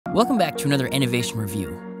Welcome back to another innovation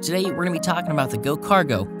review. Today we're going to be talking about the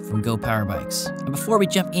GoCargo from GoPowerBikes. And before we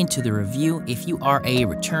jump into the review, if you are a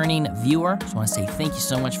returning viewer, I just want to say thank you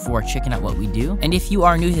so much for checking out what we do. And if you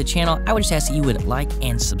are new to the channel, I would just ask that you would like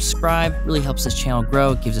and subscribe. It really helps this channel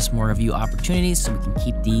grow, it gives us more review opportunities so we can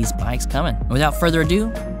keep these bikes coming. And without further ado,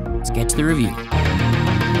 let's get to the review.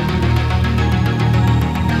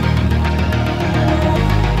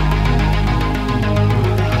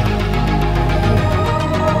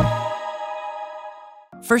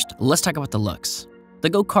 First, let's talk about the looks. The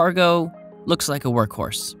GoCargo looks like a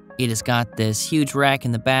workhorse. It has got this huge rack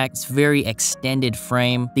in the back, it's very extended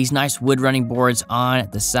frame, these nice wood running boards on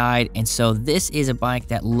the side, and so this is a bike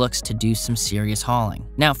that looks to do some serious hauling.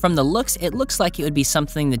 Now, from the looks, it looks like it would be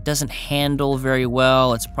something that doesn't handle very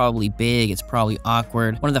well. It's probably big, it's probably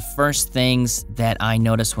awkward. One of the first things that I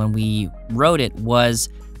noticed when we rode it was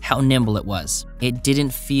how nimble it was. It didn't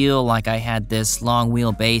feel like I had this long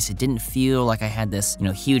wheelbase. It didn't feel like I had this,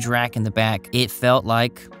 huge rack in the back. It felt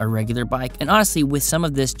like a regular bike. And honestly, with some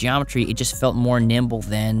of this geometry, it just felt more nimble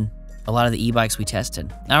than a lot of the e-bikes we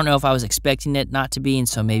tested. I don't know if I was expecting it not to be, and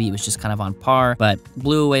so maybe it was just kind of on par, but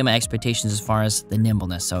blew away my expectations as far as the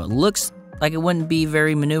nimbleness. So it looks like it wouldn't be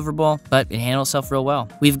very maneuverable, but it handles itself real well.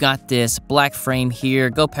 We've got this black frame here.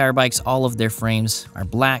 GoPowerBikes, all of their frames are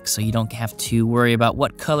black, so you don't have to worry about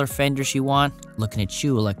what color fenders you want. Looking at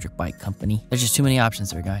you, electric bike company. There's just too many options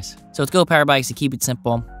there, guys. So with GoPowerBikes, to keep it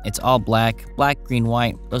simple, it's all black, green,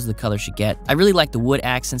 white. Those are the colors you get. I really like the wood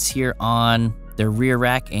accents here on the rear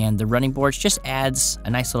rack and the running boards. Just adds a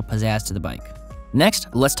nice little pizzazz to the bike. Next,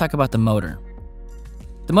 let's talk about the motor.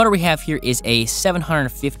 The motor we have here is a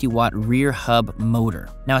 750 watt rear hub motor.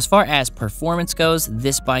 Now, as far as performance goes,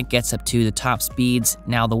 this bike gets up to the top speeds.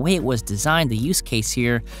 Now, the way it was designed, the use case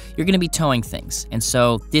here, you're gonna be towing things. And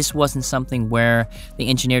so this wasn't something where they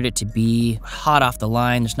engineered it to be hot off the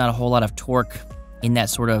line. There's not a whole lot of torque in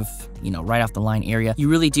that sort of, right off the line area. You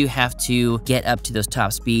really do have to get up to those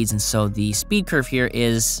top speeds, and so the speed curve here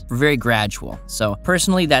is very gradual. So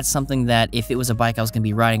personally, that's something that if it was a bike I was gonna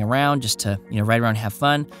be riding around just to, ride around and have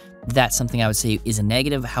fun, that's something I would say is a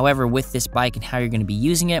negative. However, with this bike and how you're gonna be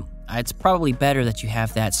using it, it's probably better that you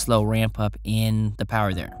have that slow ramp up in the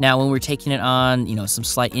power there. Now, when we're taking it on, some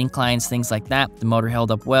slight inclines, things like that, the motor held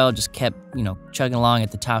up well, just kept, chugging along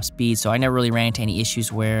at the top speed. So I never really ran into any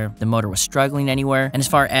issues where the motor was struggling anywhere. And as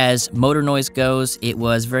far as motor noise goes, it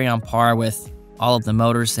was very on par with all of the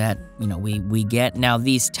motors that, we get. Now,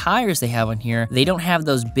 these tires they have on here, they don't have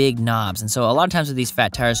those big knobs. And so a lot of times with these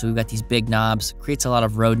fat tires, so we've got these big knobs, creates a lot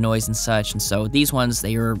of road noise and such. And so these ones,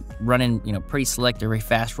 they were running, pretty slick. They're a very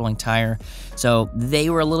fast rolling tire. So they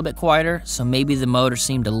were a little bit quieter. So maybe the motor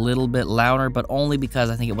seemed a little bit louder, but only because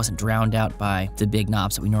I think it wasn't drowned out by the big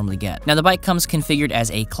knobs that we normally get. Now, the bike comes configured as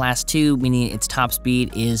a class 2, meaning its top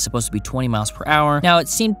speed is supposed to be 20 miles per hour. Now, it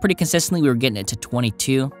seemed pretty consistently we were getting it to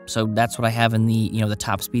 22. So that's what I have in the, the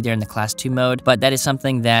top speed there in the class 2 mode, but that is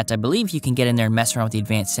something that I believe you can get in there and mess around with the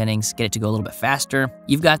advanced settings, get it to go a little bit faster.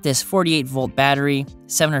 You've got this 48 volt battery,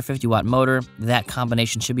 750 watt motor. That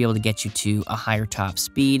combination should be able to get you to a higher top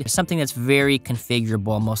speed, something that's very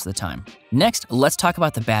configurable most of the time. Next, let's talk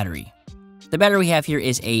about the battery. The battery we have here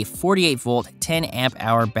is a 48 volt, 10 amp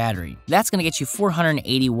hour battery. That's gonna get you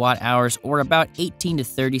 480 watt hours or about 18 to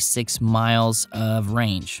 36 miles of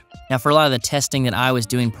range. Now, for a lot of the testing that I was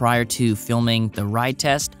doing prior to filming the ride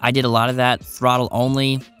test, I did a lot of that throttle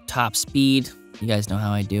only, top speed. You guys know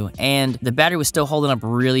how I do. And the battery was still holding up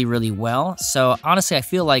really, really well. So honestly, I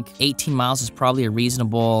feel like 18 miles is probably a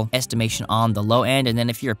reasonable estimation on the low end. And then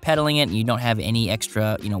if you're pedaling it and you don't have any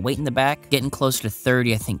extra, weight in the back, getting closer to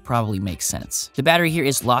 30, I think probably makes sense. The battery here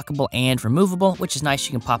is lockable and removable, which is nice.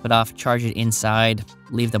 You can pop it off, charge it inside,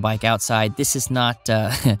 leave the bike outside. This is not,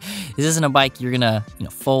 this isn't a bike you're gonna,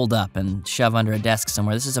 fold up and shove under a desk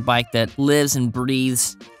somewhere. This is a bike that lives and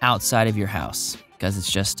breathes outside of your house because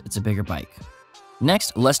it's a bigger bike.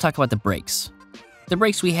 Next, let's talk about the brakes. The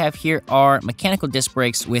brakes we have here are mechanical disc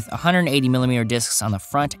brakes with 180 millimeter discs on the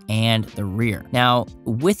front and the rear. Now,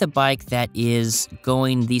 with a bike that is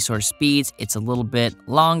going these sort of speeds, it's a little bit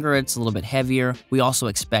longer, it's a little bit heavier. We also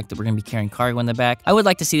expect that we're gonna be carrying cargo in the back. I would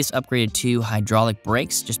like to see this upgraded to hydraulic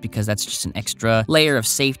brakes, just because that's just an extra layer of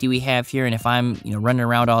safety we have here. And if I'm, running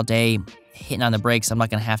around all day, hitting on the brakes, I'm not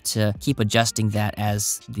gonna have to keep adjusting that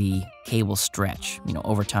as the cables stretch,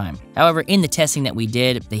 over time. However, in the testing that we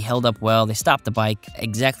did, they held up well. They stopped the bike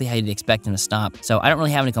exactly how you'd expect them to stop. So I don't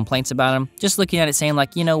really have any complaints about them. Just looking at it saying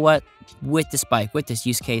like, you know what? With this bike, with this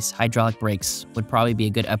use case, hydraulic brakes would probably be a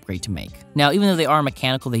good upgrade to make. Now, even though they are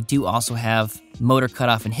mechanical, they do also have motor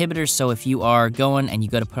cutoff inhibitors, so if you are going and you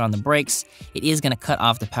go to put on the brakes, it is going to cut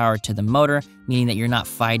off the power to the motor, meaning that you're not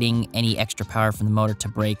fighting any extra power from the motor to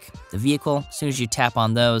brake the vehicle. As soon as you tap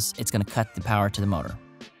on those, it's going to cut the power to the motor.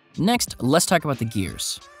 Next, let's talk about the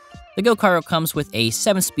gears. The GoCargo comes with a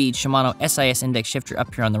 7-speed Shimano SIS index shifter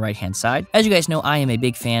up here on the right-hand side. As you guys know, I am a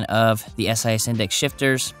big fan of the SIS index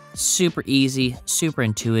shifters. Super easy, super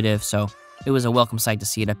intuitive, so it was a welcome sight to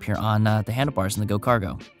see it up here on the handlebars in the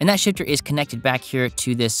GoCargo. And that shifter is connected back here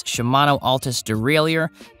to this Shimano Altus derailleur.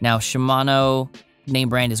 Now, Shimano name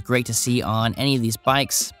brand is great to see on any of these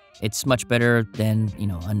bikes. It's much better than,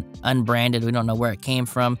 an unbranded. We don't know where it came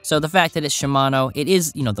from. So the fact that it's Shimano, it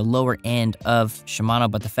is, the lower end of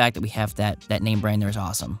Shimano, but the fact that we have that name brand there is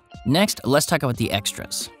awesome. Next, let's talk about the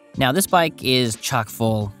extras. Now, this bike is chock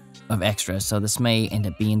full of extras, so this may end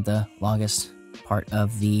up being the longest part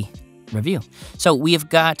of the review. So we have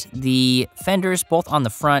got the fenders both on the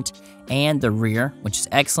front and the rear, which is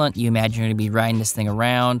excellent. You imagine you're going to be riding this thing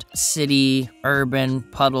around, city, urban,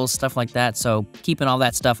 puddles, stuff like that. So keeping all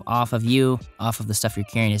that stuff off of you, off of the stuff you're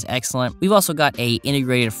carrying is excellent. We've also got a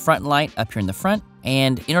integrated front light up here in the front.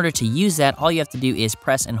 And in order to use that, all you have to do is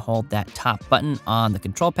press and hold that top button on the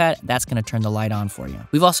control pad. That's going to turn the light on for you.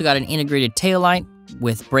 We've also got an integrated tail light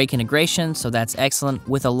with brake integration, so that's excellent.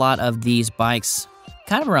 With a lot of these bikes,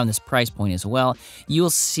 kind of around this price point as well, you'll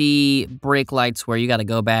see brake lights where you got to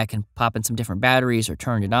go back and pop in some different batteries or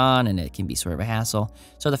turn it on, and it can be sort of a hassle.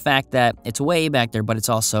 So the fact that it's way back there, but it's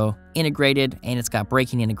also integrated and it's got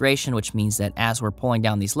braking integration, which means that as we're pulling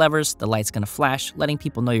down these levers, the light's going to flash, letting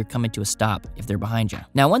people know you're coming to a stop if they're behind you.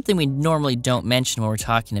 Now, one thing we normally don't mention when we're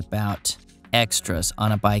talking about extras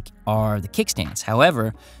on a bike are the kickstands.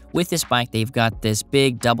 However, with this bike, they've got this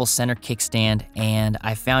big double center kickstand, and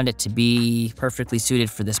I found it to be perfectly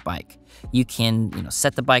suited for this bike. You can,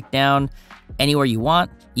 set the bike down anywhere you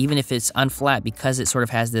want, even if it's unflat, because it sort of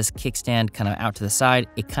has this kickstand kind of out to the side.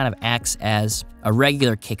 It kind of acts as a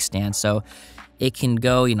regular kickstand, so it can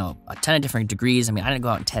go, a ton of different degrees. I mean, I didn't go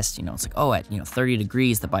out and test, it's like, oh, at 30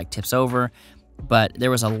 degrees, the bike tips over. But there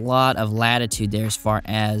was a lot of latitude there as far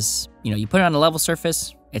as, you put it on a level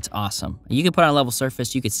surface, it's awesome. You could put it on a level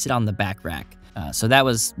surface, you could sit on the back rack. So that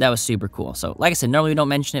was super cool. So like I said, normally we don't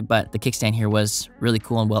mention it, but the kickstand here was really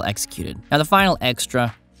cool and well executed. Now the final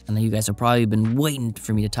extra, I know you guys have probably been waiting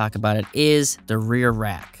for me to talk about it, is the rear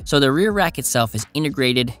rack. So the rear rack itself is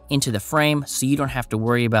integrated into the frame, so you don't have to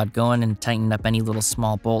worry about going and tightening up any little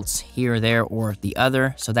small bolts here or there or the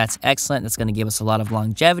other. So that's excellent. That's going to give us a lot of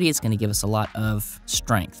longevity. It's going to give us a lot of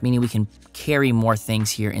strength, meaning we can carry more things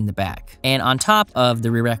here in the back. And on top of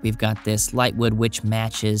the rear rack, we've got this light wood, which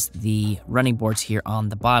matches the running boards here on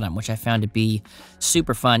the bottom, which I found to be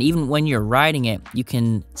super fun. Even when you're riding it, you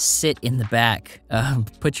can sit in the back,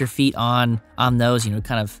 put your feet on those,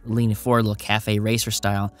 kind of leaning forward, a little cafe racer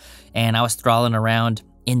style. And I was throttling around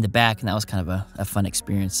in the back, and that was kind of a fun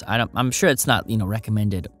experience. I'm sure it's not,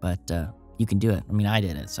 recommended, but you can do it. I mean, I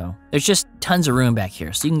did it. So there's just tons of room back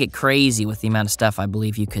here. So you can get crazy with the amount of stuff I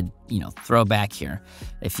believe you could, throw back here.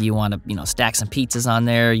 If you want to, stack some pizzas on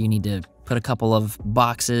there, you need to put a couple of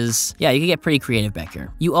boxes. Yeah, you can get pretty creative back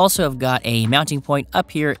here. You also have got a mounting point up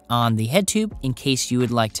here on the head tube in case you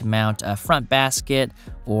would like to mount a front basket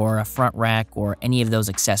or a front rack or any of those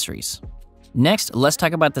accessories. Next, let's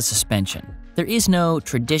talk about the suspension. There is no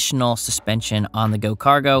traditional suspension on the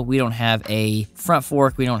GoCargo. We don't have a front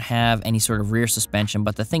fork. We don't have any sort of rear suspension,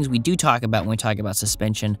 but the things we do talk about when we talk about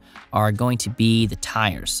suspension are going to be the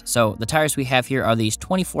tires. So the tires we have here are these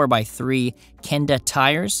 24x3 Kenda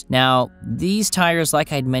tires. Now, these tires,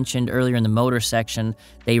 like I'd mentioned earlier in the motor section,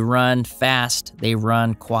 they run fast, they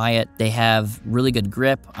run quiet, they have really good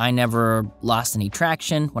grip. I never lost any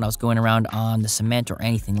traction when I was going around on the cement or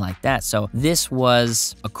anything like that. So this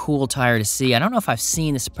was a cool tire to see. I don't know if I've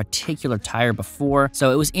seen this particular tire before,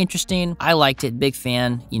 so it was interesting. I liked it, big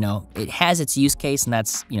fan. It has its use case, and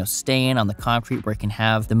that's, staying on the concrete where it can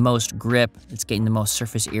have the most grip. It's getting the most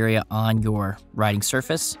surface area on your riding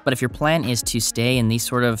surface. But if your plan is to stay in these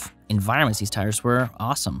sort of environments, these tires were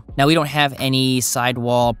awesome. Now, we don't have any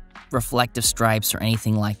sidewall reflective stripes or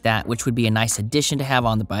anything like that, which would be a nice addition to have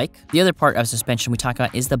on the bike. The other part of suspension we talk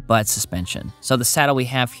about is the butt suspension. So the saddle we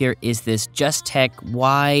have here is this Just Tech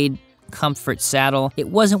wide comfort saddle. It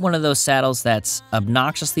wasn't one of those saddles that's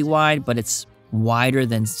obnoxiously wide, but it's wider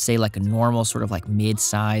than, say, like a normal sort of like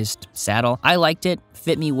mid-sized saddle. I liked it,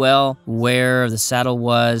 fit me well. Where the saddle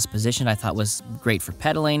was positioned, I thought was great for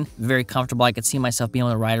pedaling. Very comfortable. I could see myself being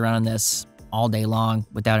able to ride around in this all day long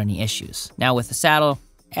without any issues. Now with the saddle,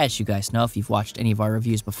 as you guys know if you've watched any of our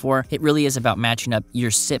reviews before, it really is about matching up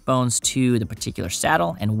your sit bones to the particular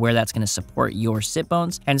saddle and where that's going to support your sit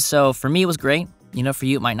bones. And so for me, it was great. You know, for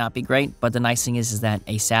you, it might not be great, but the nice thing is that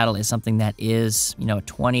a saddle is something that is, you know, a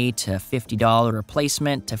 $20 to $50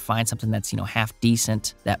 replacement to find something that's, you know, half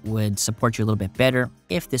decent that would support you a little bit better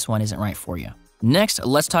if this one isn't right for you. Next,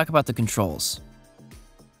 let's talk about the controls.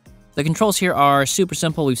 The controls here are super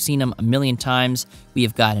simple. We've seen them a million times. We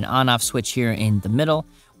have got an on-off switch here in the middle.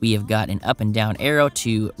 We have got an up and down arrow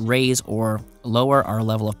to raise or lower our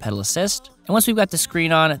level of pedal assist. And once we've got the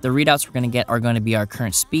screen on, the readouts we're going to get are going to be our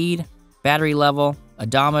current speed, battery level,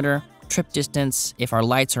 odometer, trip distance, if our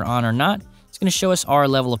lights are on or not. It's going to show us our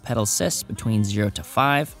level of pedal assist between 0 to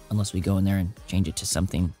 5, unless we go in there and change it to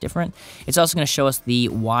something different. It's also going to show us the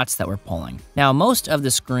watts that we're pulling. Now, most of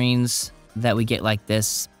the screens that we get like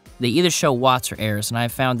this, they either show watts or errors, and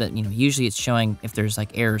I've found that, you know, usually it's showing if there's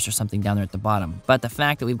like errors or something down there at the bottom. But the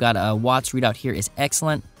fact that we've got a watts readout here is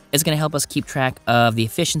excellent. It's going to help us keep track of the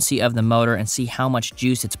efficiency of the motor and see how much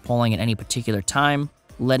juice it's pulling at any particular time,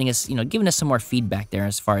 letting us, you know, giving us some more feedback there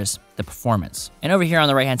as far as the performance. And over here on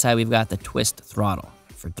the right-hand side, we've got the twist throttle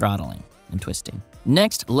for throttling and twisting.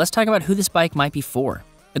 Next, let's talk about who this bike might be for.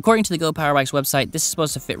 According to the GoPowerBikes website, this is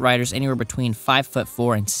supposed to fit riders anywhere between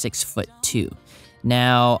 5'4" and 6'2".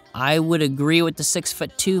 Now, I would agree with the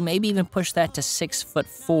 6'2", maybe even push that to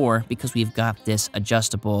 6'4", because we've got this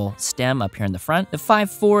adjustable stem up here in the front. The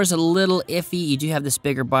 5'4" is a little iffy. You do have this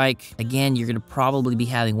bigger bike. Again, you're gonna probably be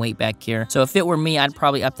having weight back here. So if it were me, I'd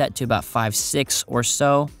probably up that to about 5'6" or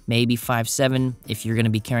so, maybe 5'7" if you're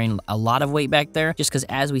gonna be carrying a lot of weight back there, just because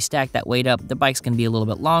as we stack that weight up, the bike's gonna be a little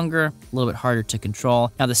bit longer, a little bit harder to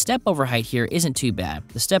control. Now, the step over height here isn't too bad.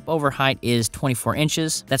 The step over height is 24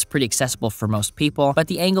 inches. That's pretty accessible for most people. But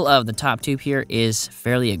the angle of the top tube here is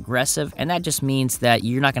fairly aggressive, and that just means that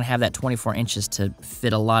you're not going to have that 24 inches to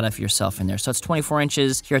fit a lot of yourself in there. So it's 24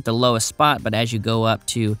 inches here at the lowest spot, but as you go up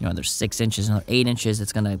to, you know, there's 6 inches, another 8 inches,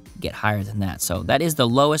 it's going to get higher than that. So that is the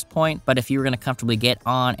lowest point, but if you were going to comfortably get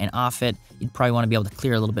on and off it, you'd probably want to be able to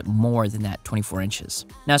clear a little bit more than that 24 inches.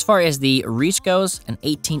 Now, as far as the reach goes, an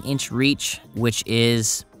 18-inch reach, which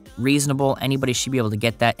is reasonable. Anybody should be able to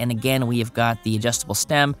get that. And again, we have got the adjustable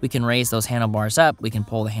stem. We can raise those handlebars up. We can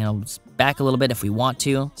pull the handles back a little bit if we want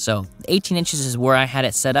to. So 18 inches is where I had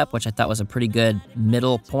it set up, which I thought was a pretty good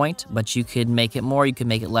middle point, but you could make it more, you could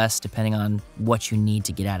make it less, depending on what you need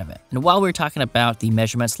to get out of it. And while we're talking about the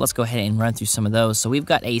measurements, let's go ahead and run through some of those. So we've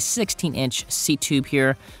got a 16-inch seat tube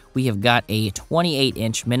here. We have got a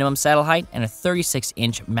 28-inch minimum saddle height and a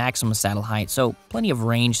 36-inch maximum saddle height, so plenty of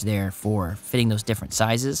range there for fitting those different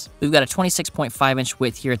sizes. We've got a 26.5-inch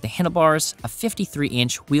width here at the handlebars, a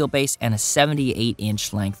 53-inch wheelbase, and a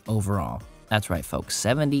 78-inch length overall. That's right, folks,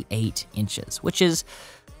 78 inches, which is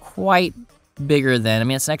quite bigger than, I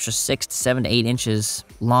mean, it's an extra 6 to 7 to 8 inches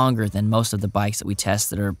longer than most of the bikes that we test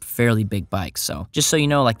that are fairly big bikes. So just so you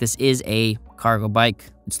know, like, this is a cargo bike.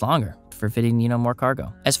 It's longer for fitting, you know, more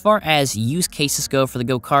cargo. As far as use cases go for the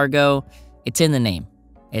GoCargo, it's in the name.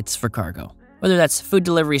 It's for cargo. Whether that's food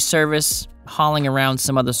delivery service, hauling around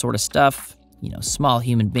some other sort of stuff, you know, small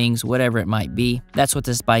human beings, whatever it might be, that's what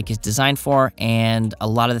this bike is designed for, and a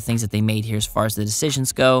lot of the things that they made here as far as the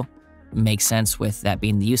decisions go make sense with that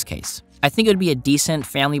being the use case. I think it would be a decent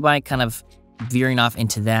family bike, kind of veering off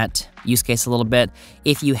into that use case a little bit.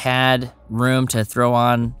 If you had room to throw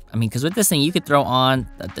on, I mean, because with this thing, you could throw on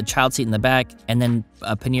the child seat in the back and then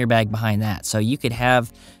a pannier bag behind that. So you could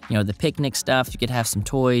have, you know, the picnic stuff, you could have some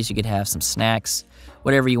toys, you could have some snacks,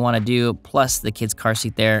 whatever you want to do, plus the kid's car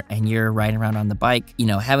seat there, and you're riding around on the bike. You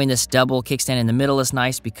know, having this double kickstand in the middle is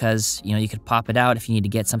nice because, you know, you could pop it out if you need to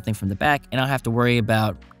get something from the back and not have to worry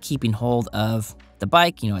about keeping hold of the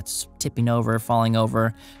bike. You know, it's tipping over, falling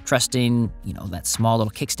over, trusting, you know, that small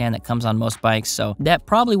little kickstand that comes on most bikes. So that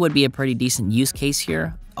probably would be a pretty decent use case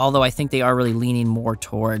here, although I think they are really leaning more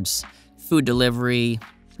towards food delivery,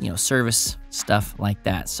 you know, service stuff like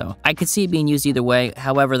that. So I could see it being used either way.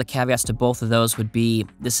 However, the caveats to both of those would be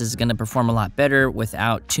this is going to perform a lot better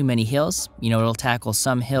without too many hills. You know, it'll tackle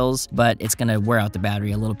some hills, but it's going to wear out the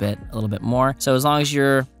battery a little bit more. So as long as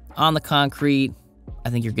you're on the concrete, I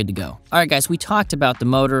think you're good to go. All right, guys, we talked about the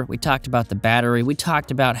motor, we talked about the battery, we talked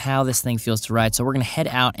about how this thing feels to ride, so we're gonna head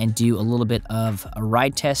out and do a little bit of a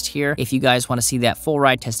ride test here. If you guys wanna see that full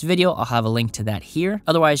ride test video, I'll have a link to that here.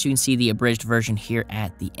 Otherwise, you can see the abridged version here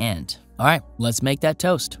at the end. All right, let's make that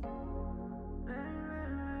toast.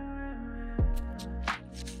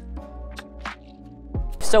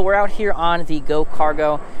 So we're out here on the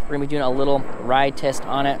GoCargo. We're gonna be doing a little ride test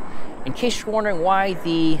on it. In case you're wondering why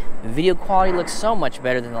the video quality looks so much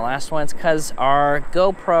better than the last one, it's because our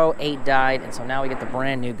GoPro 8 died, and so now we get the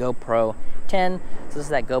brand new GoPro 10. So this is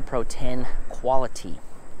that GoPro 10 quality.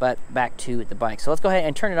 But back to the bike. So let's go ahead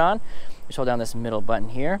and turn it on. Just hold down this middle button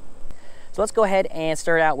here. So let's go ahead and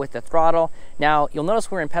start out with the throttle. Now, you'll notice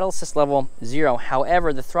we're in pedal assist level 0.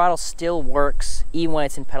 However, the throttle still works even when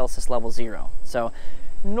it's in pedal assist level 0. So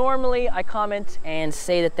normally I comment and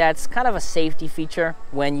say that that's kind of a safety feature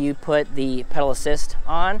when you put the pedal assist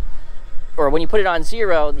on, or when you put it on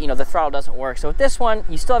 0, you know, the throttle doesn't work. So with this one,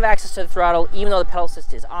 you still have access to the throttle even though the pedal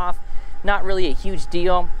assist is off. Not really a huge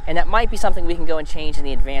deal, and that might be something we can go and change in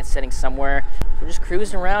the advanced settings somewhere. We're just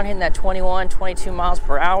cruising around hitting that 21, 22 miles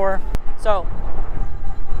per hour. So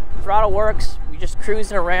throttle works, you're just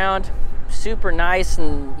cruising around, super nice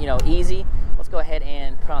and, you know, easy. Let's go ahead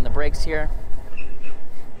and put on the brakes here.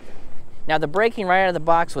 Now the braking right out of the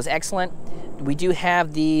box was excellent. We do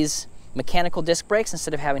have these mechanical disc brakes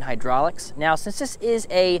instead of having hydraulics. Now since this is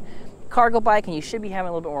a cargo bike and you should be having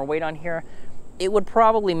a little bit more weight on here, it would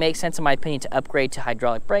probably make sense in my opinion to upgrade to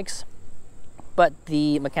hydraulic brakes, but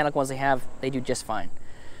the mechanical ones they do just fine.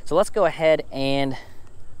 So let's go ahead and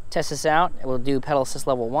test this out. We'll do pedal assist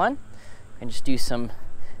level 1 and just do some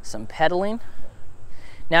pedaling.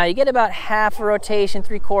 Now you get about half a rotation,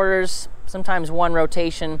 3/4, sometimes 1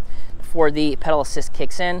 rotation before the pedal assist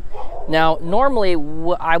kicks in. Now normally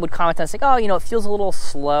I would comment on saying, oh, you know, it feels a little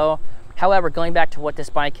slow. However, going back to what this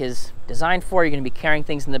bike is designed for, you're going to be carrying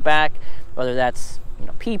things in the back, whether that's, you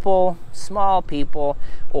know, people, small people,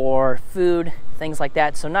 or food, things like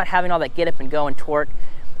that. So not having all that get up and go and torque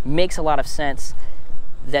makes a lot of sense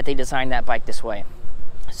that they designed that bike this way.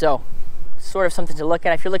 So sort of something to look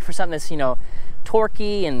at if you're looking for something that's, you know,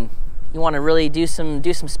 torquey and you want to really do some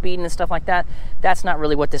speeding and stuff like that. That's not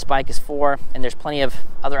really what this bike is for, and there's plenty of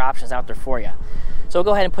other options out there for you. So we'll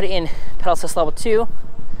go ahead and put it in pedal assist level 2.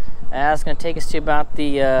 That's going to take us to about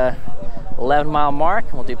the 11-mile mark,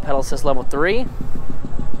 and we'll do pedal assist level 3.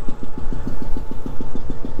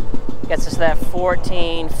 Gets us to that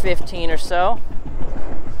 14, 15 or so.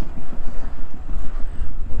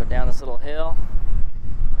 We'll go down this little hill,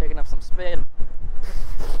 picking up some speed.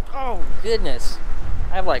 Oh goodness,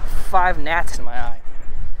 I have like 5 gnats in my eye.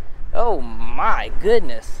 Oh my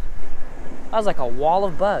goodness, that was like a wall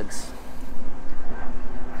of bugs.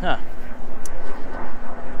 Huh.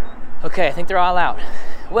 Okay, I think they're all out.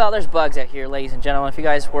 Well, there's bugs out here, ladies and gentlemen. If you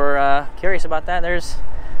guys were curious about that, there's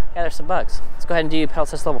some bugs. Let's go ahead and do pedal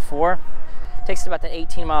assist level 4. Takes us about that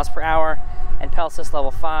 18 miles per hour, and pedal assist level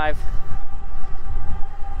 5.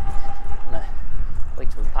 I'm gonna wait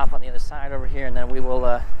till we pop on the other side over here, and then we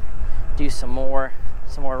will do some more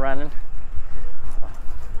running.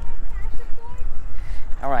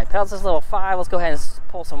 All right, pedal assist level 5. Let's go ahead and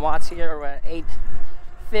pull some watts here. We're at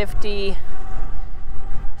 850.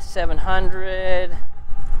 700,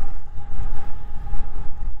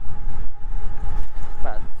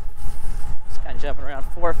 about, it's kind of jumping around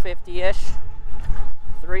 450-ish,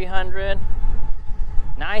 300,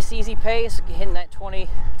 nice easy pace, hitting that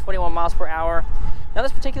 21 miles per hour. Now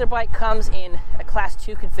this particular bike comes in a class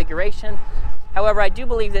 2 configuration. However, I do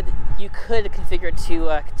believe that you could configure it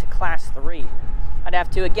to class 3. I'd have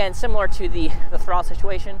to, again, similar to the throttle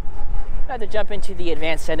situation, I'd have to jump into the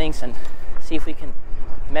advanced settings and see if we can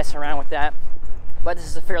mess around with that. But this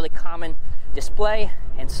is a fairly common display,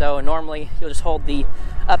 and so normally you'll just hold the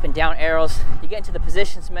up and down arrows. You get into the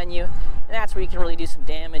positions menu, and that's where you can really do some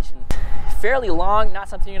damage. And fairly long, not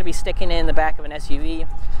something you're going to be sticking in the back of an SUV.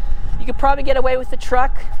 You could probably get away with the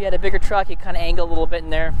truck. If you had a bigger truck, you kind of angle a little bit in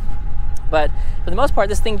there. But for the most part,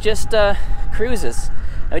 this thing just cruises.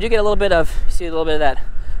 Now we do get a little bit of, you see a little bit of that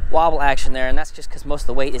wobble action there, and that's just because most of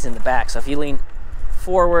the weight is in the back. So if you lean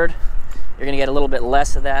forward, you're going to get a little bit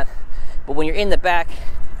less of that. But when you're in the back,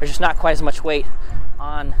 there's just not quite as much weight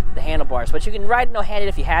on the handlebars. But you can ride it no-handed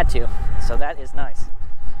if you had to, so that is nice.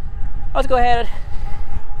 Let's go ahead,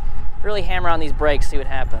 really hammer on these brakes, see what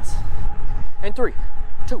happens. In 3,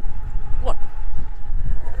 2, 1.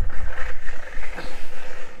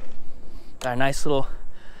 Got a nice little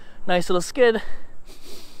skid.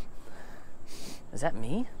 Is that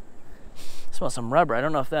me? I smell some rubber. I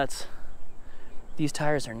don't know if that's these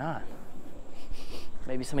tires or not.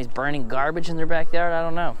 Maybe somebody's burning garbage in their backyard, I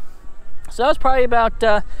don't know. So that's probably about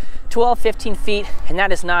 12, 15 feet, and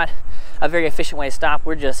that is not a very efficient way to stop.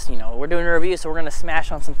 We're just, we're doing a review, so we're gonna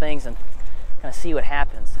smash on some things and kind of see what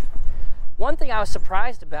happens. One thing I was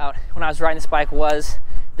surprised about when I was riding this bike was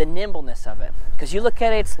the nimbleness of it. Because you look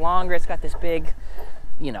at it, it's longer, it's got this big,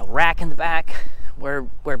 rack in the back, where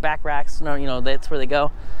back racks, that's where they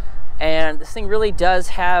go. And this thing really does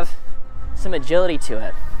have some agility to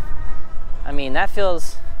it. I mean, that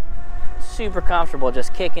feels super comfortable,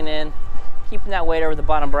 just kicking in, keeping that weight over the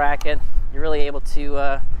bottom bracket. You're really able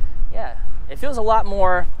to, yeah, it feels a lot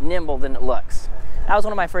more nimble than it looks. That was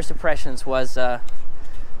one of my first impressions. Was I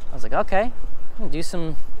was like, okay, you can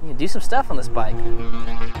do some stuff on this bike.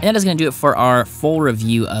 And that is going to do it for our full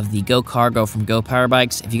review of the GoCargo from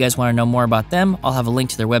GoPowerBikes. If you guys want to know more about them, I'll have a link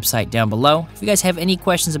to their website down below. If you guys have any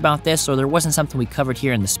questions about this, or there wasn't something we covered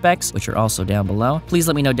here in the specs, which are also down below, please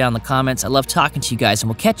let me know down in the comments. I love talking to you guys, and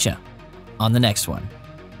we'll catch you on the next one.